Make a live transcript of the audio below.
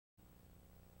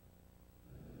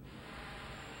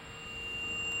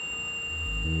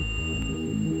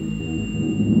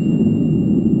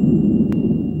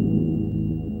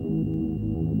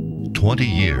20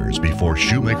 years before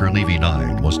Shoemaker-Levy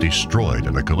 9 was destroyed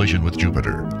in a collision with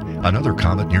Jupiter, another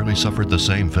comet nearly suffered the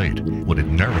same fate when it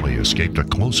narrowly escaped a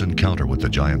close encounter with the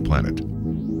giant planet.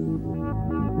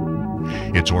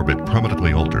 Its orbit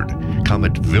permanently altered,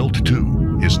 Comet Wild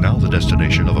 2 is now the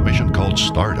destination of a mission called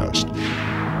Stardust.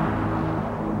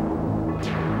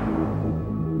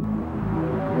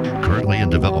 Currently in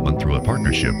development through a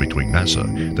partnership between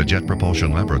NASA, the Jet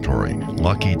Propulsion Laboratory,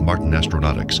 Lockheed Martin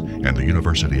Astronautics, and the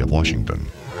University of Washington.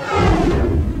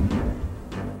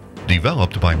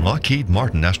 Developed by Lockheed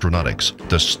Martin Astronautics,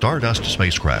 the Stardust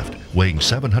spacecraft, weighing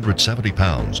 770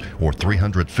 pounds or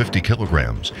 350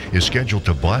 kilograms, is scheduled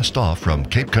to blast off from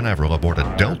Cape Canaveral aboard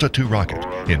a Delta II rocket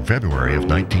in February of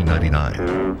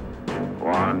 1999. 2,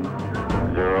 1,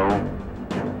 0,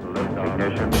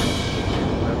 ignition.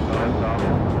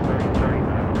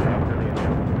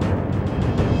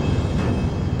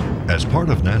 As part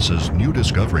of NASA's New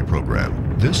Discovery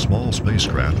program, this small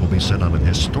spacecraft will be sent on an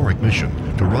historic mission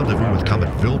to rendezvous with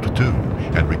Comet Wild 2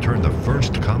 and return the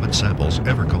first comet samples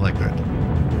ever collected.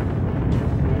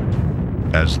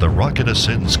 As the rocket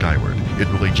ascends skyward,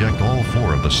 it will eject all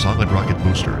 4 of the solid rocket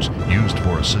boosters used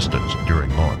for assistance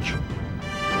during launch.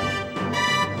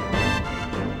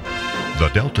 The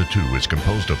Delta II is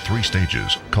composed of 3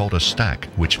 stages, called a stack,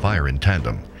 which fire in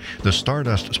tandem. The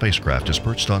Stardust spacecraft is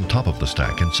perched on top of the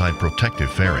stack inside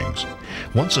protective fairings.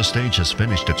 Once a stage has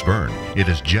finished its burn, it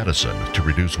is jettisoned to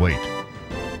reduce weight.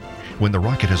 When the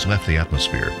rocket has left the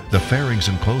atmosphere, the fairings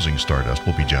enclosing Stardust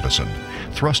will be jettisoned.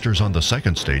 Thrusters on the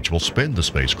second stage will spin the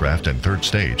spacecraft and third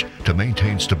stage to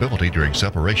maintain stability during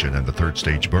separation and the third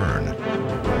stage burn.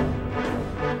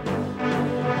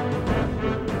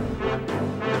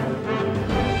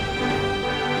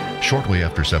 Shortly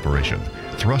after separation,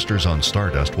 thrusters on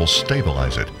Stardust will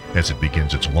stabilize it as it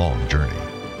begins its long journey.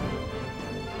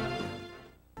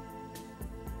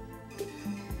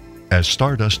 As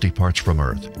Stardust departs from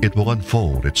Earth, it will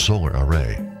unfold its solar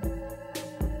array.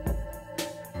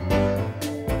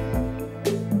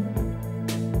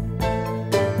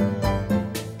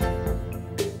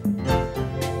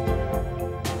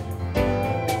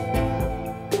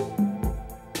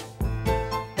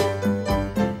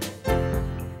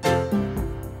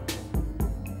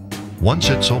 Once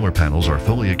its solar panels are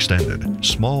fully extended,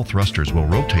 small thrusters will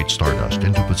rotate Stardust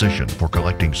into position for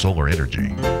collecting solar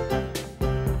energy.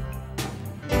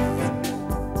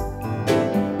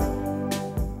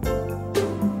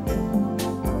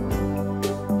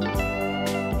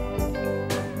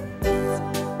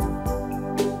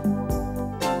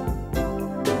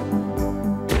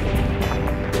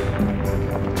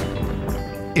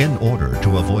 In order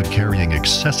to avoid carrying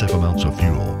excessive amounts of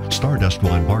fuel, Stardust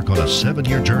will embark on a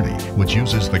 7-year journey which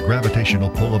uses the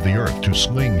gravitational pull of the Earth to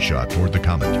slingshot toward the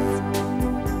comet.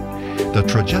 The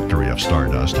trajectory of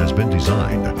Stardust has been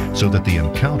designed so that the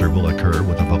encounter will occur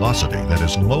with a velocity that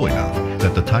is low enough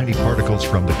that the tiny particles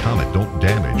from the comet don't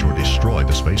damage or destroy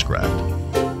the spacecraft.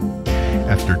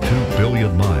 After 2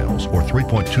 billion miles, or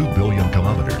 3.2 billion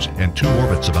kilometers, and 2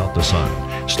 orbits about the Sun,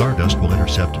 Stardust will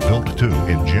intercept Wild 2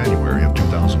 in January of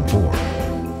 2004.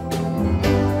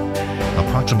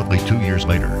 Approximately 2 years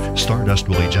later, Stardust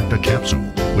will eject a capsule,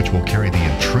 which will carry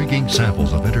the intriguing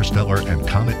samples of interstellar and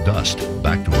comet dust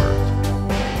back to Earth.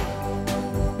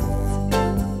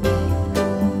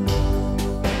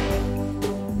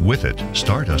 With it,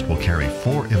 Stardust will carry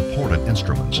 4 important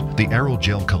instruments: the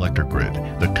aerogel collector grid,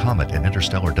 the Comet and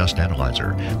Interstellar Dust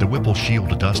Analyzer, the Whipple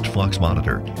Shield Dust Flux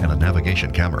Monitor, and a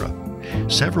navigation camera.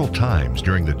 Several times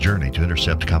during the journey to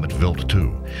intercept Comet Wild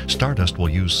 2, Stardust will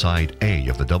use side A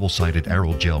of the double-sided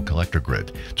aerogel collector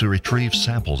grid to retrieve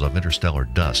samples of interstellar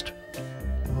dust.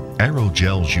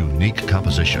 Aerogel's unique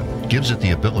composition gives it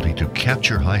the ability to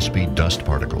capture high-speed dust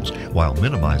particles while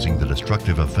minimizing the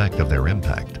destructive effect of their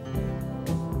impact.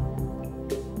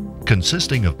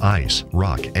 Consisting of ice,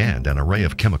 rock, and an array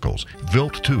of chemicals,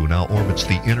 Wild 2 now orbits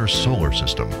the inner solar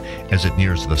system. As it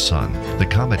nears the Sun, the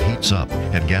comet heats up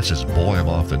and gases boil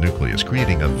off the nucleus,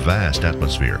 creating a vast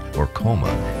atmosphere, or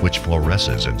coma, which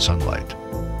fluoresces in sunlight.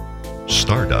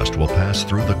 Stardust will pass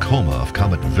through the coma of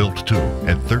Comet Wild 2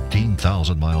 at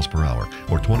 13,000 miles per hour,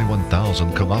 or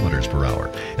 21,000 kilometers per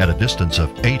hour, at a distance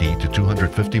of 80 to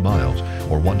 250 miles,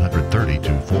 or 130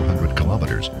 to 400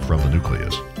 kilometers from the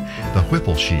nucleus. The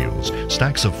Whipple shields,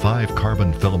 stacks of 5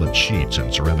 carbon filament sheets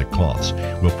and ceramic cloths,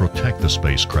 will protect the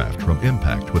spacecraft from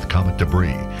impact with comet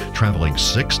debris, traveling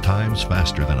 6 times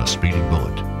faster than a speeding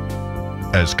bullet.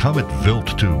 As Comet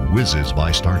Vilt 2 whizzes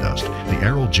by Stardust, the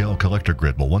aerogel collector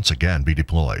grid will once again be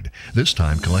deployed, this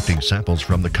time collecting samples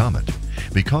from the comet.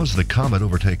 Because the comet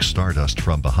overtakes Stardust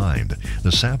from behind,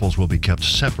 the samples will be kept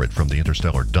separate from the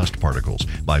interstellar dust particles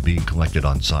by being collected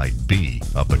on side B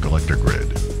of the collector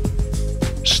grid.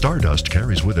 Stardust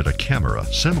carries with it a camera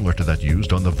similar to that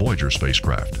used on the Voyager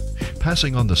spacecraft.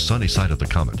 Passing on the sunny side of the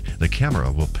comet, the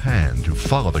camera will pan to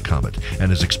follow the comet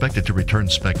and is expected to return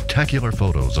spectacular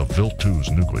photos of Vilt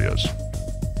 2's nucleus.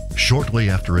 Shortly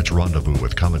after its rendezvous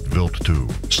with Comet Vilt 2,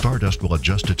 Stardust will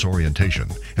adjust its orientation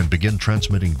and begin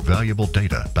transmitting valuable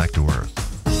data back to Earth.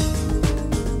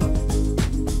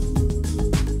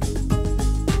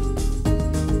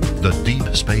 The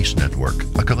Deep Space Network,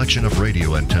 a collection of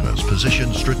radio antennas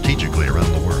positioned strategically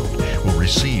around the world, will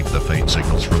receive the faint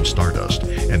signals from Stardust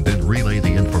and then relay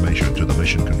the information to the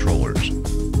mission controllers.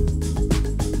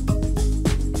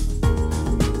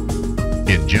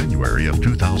 In January of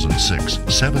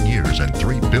 2006, 7 years and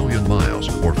 3 billion miles,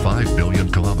 or 5 billion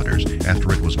kilometers,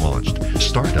 after it was launched,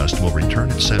 Stardust will return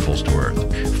its samples to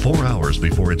Earth. 4 hours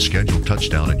before its scheduled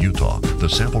touchdown in Utah, the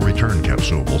sample return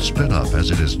capsule will spin up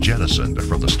as it is jettisoned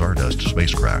from the Stardust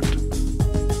spacecraft.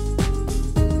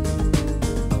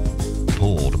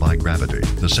 Pulled by gravity,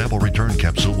 the sample return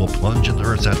capsule will plunge into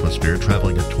Earth's atmosphere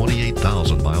traveling at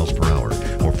 28,000 miles per hour,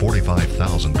 or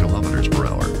 45,000 kilometers per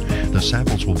hour. The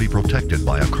samples will be protected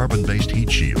by a carbon-based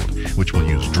heat shield, which will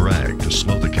use drag to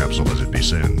slow the capsule as it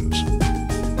descends.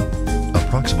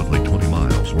 Approximately 20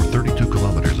 miles, or 32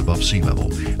 kilometers above sea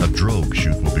level, a drogue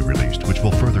chute will be released, which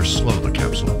will further slow the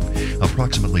capsule.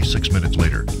 Approximately 6 minutes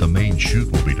later, the main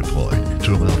chute will be deployed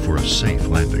to allow for a safe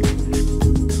landing.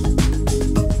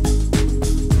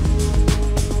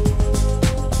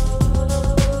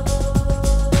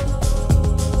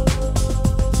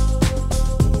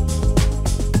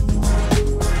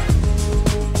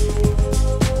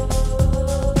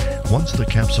 Once the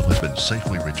capsule has been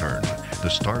safely returned, the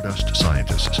Stardust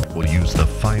scientists will use the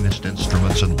finest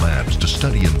instruments and labs to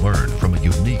study and learn from a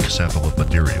unique sample of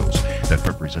materials that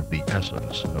represent the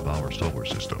essence of our solar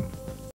system.